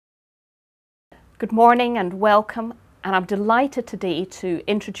Good morning and welcome, and I'm delighted today to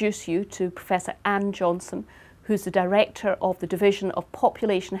introduce you to Professor Anne Johnson, who's the Director of the Division of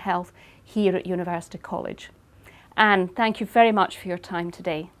Population Health here at University College. Anne, thank you very much for your time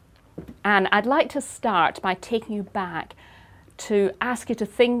today. Anne, I'd like to start by taking you back to ask you to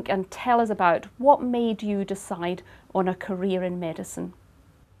think and tell us about what made you decide on a career in medicine.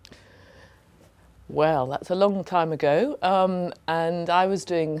 Well, that's a long time ago, and I was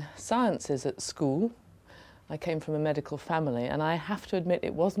doing sciences at school. I came from a medical family, and I have to admit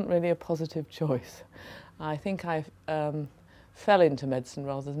it wasn't really a positive choice. I think I fell into medicine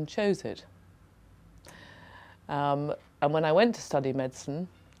rather than chose it. And when I went to study medicine,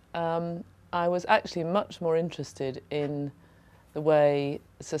 I was actually much more interested in the way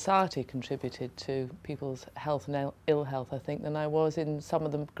society contributed to people's health and ill health, I think, than I was in some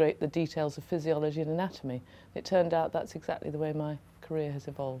of the details of physiology and anatomy. It turned out that's exactly the way my career has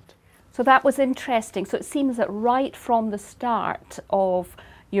evolved. So that was interesting. So it seems that right from the start of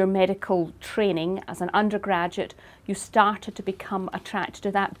your medical training as an undergraduate, you started to become attracted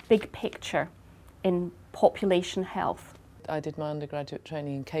to that big picture in population health. I did my undergraduate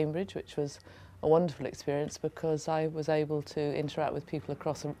training in Cambridge, which was a wonderful experience because I was able to interact with people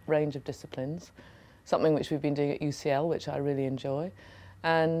across a range of disciplines, something which we've been doing at UCL, which I really enjoy.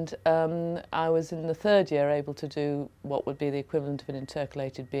 And I was in the third year able to do what would be the equivalent of an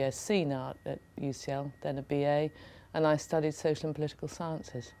intercalated BSc now at UCL, then a BA, and I studied social and political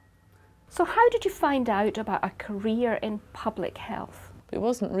sciences. So how did you find out about a career in public health? It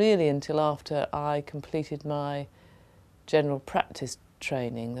wasn't really until after I completed my general practice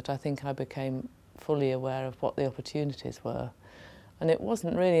training that I think I became fully aware of what the opportunities were. And it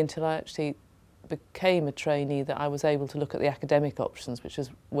wasn't really until I actually became a trainee that I was able to look at the academic options, which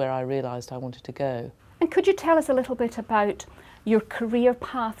is where I realised I wanted to go. And could you tell us a little bit about your career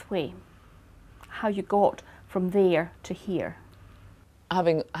pathway, how you got from there to here?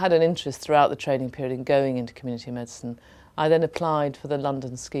 Having had an interest throughout the training period in going into community medicine, I then applied for the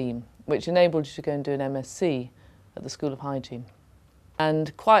London scheme, which enabled you to go and do an MSc at the School of Hygiene.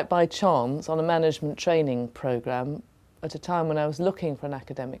 And quite by chance, on a management training programme, at a time when I was looking for an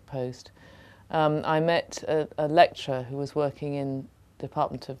academic post, I met a lecturer who was working in the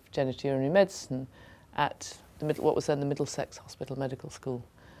Department of Genitourinary Medicine at what was then the Middlesex Hospital Medical School.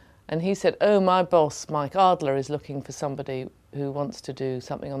 And he said, "Oh, my boss, Mike Ardler, is looking for somebody who wants to do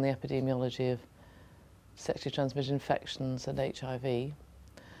something on the epidemiology of sexually transmitted infections and HIV."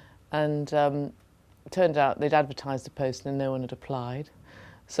 And it turned out they'd advertised the post and no one had applied.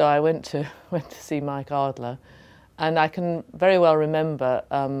 So I went to see Mike Ardler, and I can very well remember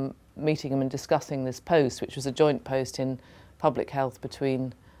meeting him and discussing this post, which was a joint post in public health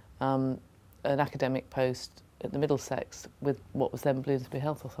between an academic post at the Middlesex with what was then Bloomsbury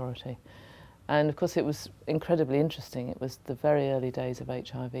Health Authority. And of course it was incredibly interesting. It was the very early days of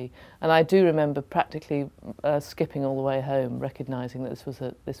HIV. And I do remember practically skipping all the way home, recognising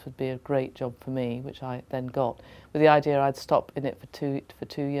that this would be a great job for me, which I then got, with the idea I'd stop in it for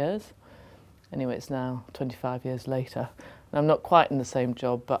two years. Anyway, it's now 25 years later. And I'm not quite in the same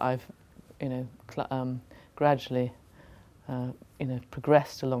job, but I've, gradually,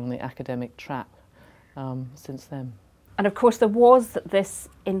 progressed along the academic track since then. And of course there was this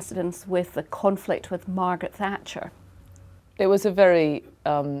incident with the conflict with Margaret Thatcher. It was a very,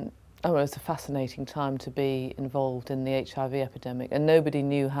 it was a fascinating time to be involved in the HIV epidemic, and nobody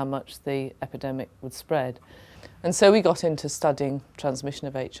knew how much the epidemic would spread. And so we got into studying transmission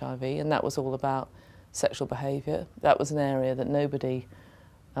of HIV, and that was all about sexual behaviour. That was an area that nobody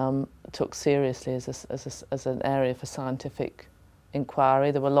took seriously as an area for scientific inquiry.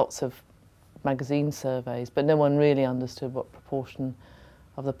 There were lots of magazine surveys, but no one really understood what proportion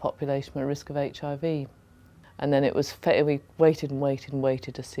of the population were at risk of HIV. And then it was we waited and waited and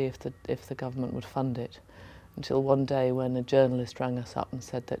waited to see if the government would fund it, until one day when a journalist rang us up and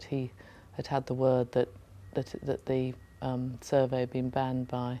said that he had the word that the survey had been banned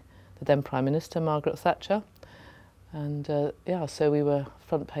by the then Prime Minister, Margaret Thatcher. And so we were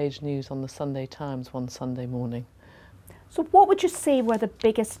front page news on the Sunday Times one Sunday morning. So what would you say were the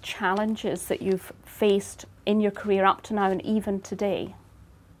biggest challenges that you've faced in your career up to now and even today?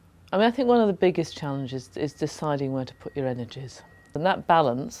 I mean, I think one of the biggest challenges is deciding where to put your energies. And that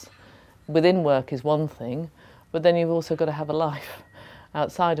balance within work is one thing, but then you've also got to have a life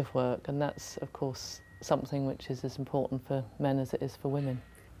outside of work, and that's, of course, something which is as important for men as it is for women.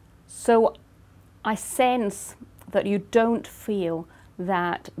 So I sense that you don't feel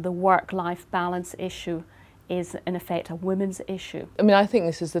that the work-life balance issue is in effect a women's issue. I mean, I think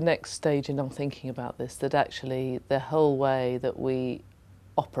this is the next stage in our thinking about this, that actually the whole way that we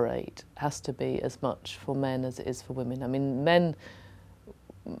operate has to be as much for men as it is for women. I mean,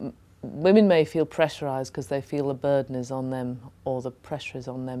 women may feel pressurised because they feel the burden is on them or the pressure is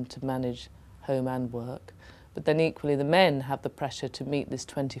on them to manage home and work. But then equally the men have the pressure to meet this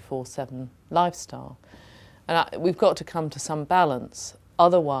 24/7 lifestyle. And we've got to come to some balance.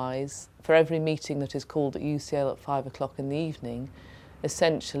 Otherwise, for every meeting that is called at UCL at 5 o'clock in the evening,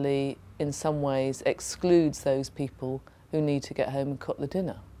 essentially in some ways excludes those people who need to get home and cook the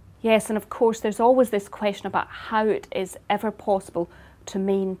dinner. Yes, and of course there's always this question about how it is ever possible to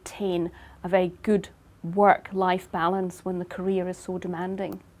maintain a very good work-life balance when the career is so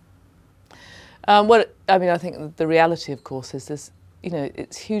demanding. Well, I mean, I think the reality, of course, is this, you know,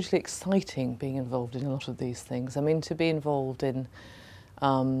 it's hugely exciting being involved in a lot of these things. I mean, to be involved in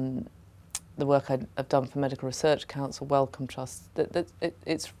the work I've done for Medical Research Council, Wellcome Trust,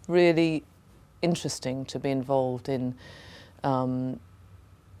 it's really interesting to be involved in, you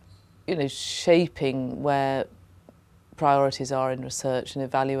know, shaping where priorities are in research and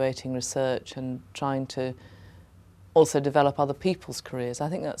evaluating research and trying to also develop other people's careers. I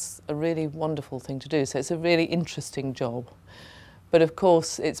think that's a really wonderful thing to do. So it's a really interesting job. But of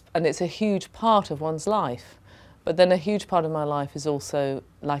course, it's a huge part of one's life. But then a huge part of my life is also,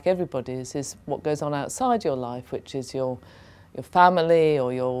 like everybody's, is what goes on outside your life, which is your family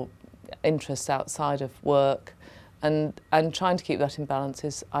or your interests outside of work. And trying to keep that in balance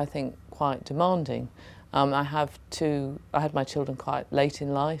is, I think, quite demanding. I had my children quite late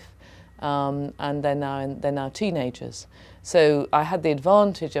in life, and they're now teenagers. So I had the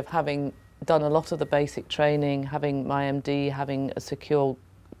advantage of having done a lot of the basic training, having my MD, having a secure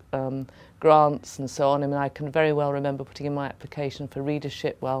grants and so on. I mean, I can very well remember putting in my application for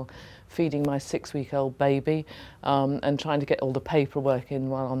readership while feeding my 6-week-old baby, and trying to get all the paperwork in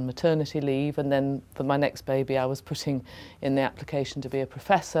while on maternity leave. And then for my next baby, I was putting in the application to be a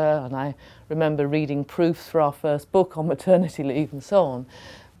professor. And I remember reading proofs for our first book on maternity leave and so on.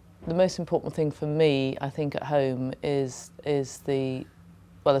 The most important thing for me, I think, at home is a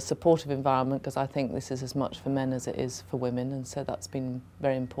supportive environment, because I think this is as much for men as it is for women, and so that's been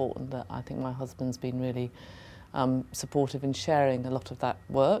very important. That I think my husband's been really supportive in sharing a lot of that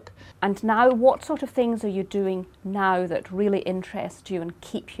work. And now, what sort of things are you doing now that really interest you and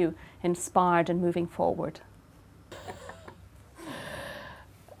keep you inspired and moving forward?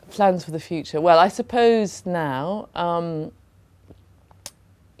 Plans for the future. Well, I suppose now,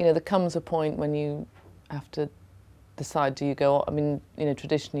 you know, there comes a point when you have to decide, do you go, I mean, you know,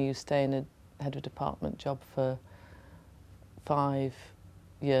 traditionally you stay in a head of department job for 5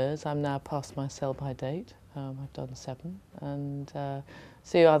 years. I'm now past my sell-by date. I've done 7, and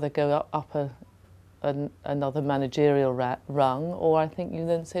so you either go up another managerial rung, or I think you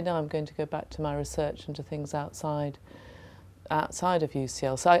then say, no, I'm going to go back to my research and to things outside of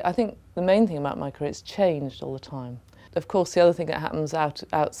UCL. So I think the main thing about my career, it's changed all the time. Of course, the other thing that happens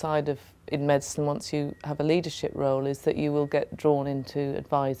outside of in medicine, once you have a leadership role, is that you will get drawn into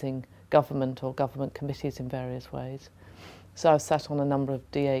advising government or government committees in various ways. So I've sat on a number of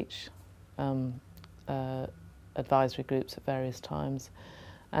DH advisory groups at various times,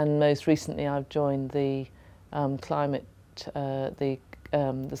 and most recently I've joined the the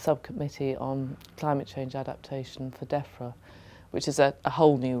subcommittee on climate change adaptation for DEFRA, which is a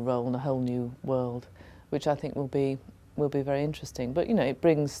whole new role and a whole new world, which I think will be very interesting. But you know, it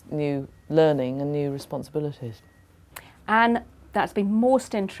brings new learning and new responsibilities. Anne, that's been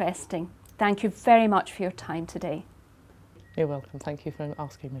most interesting. Thank you very much for your time today. You're welcome. Thank you for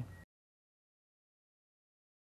asking me.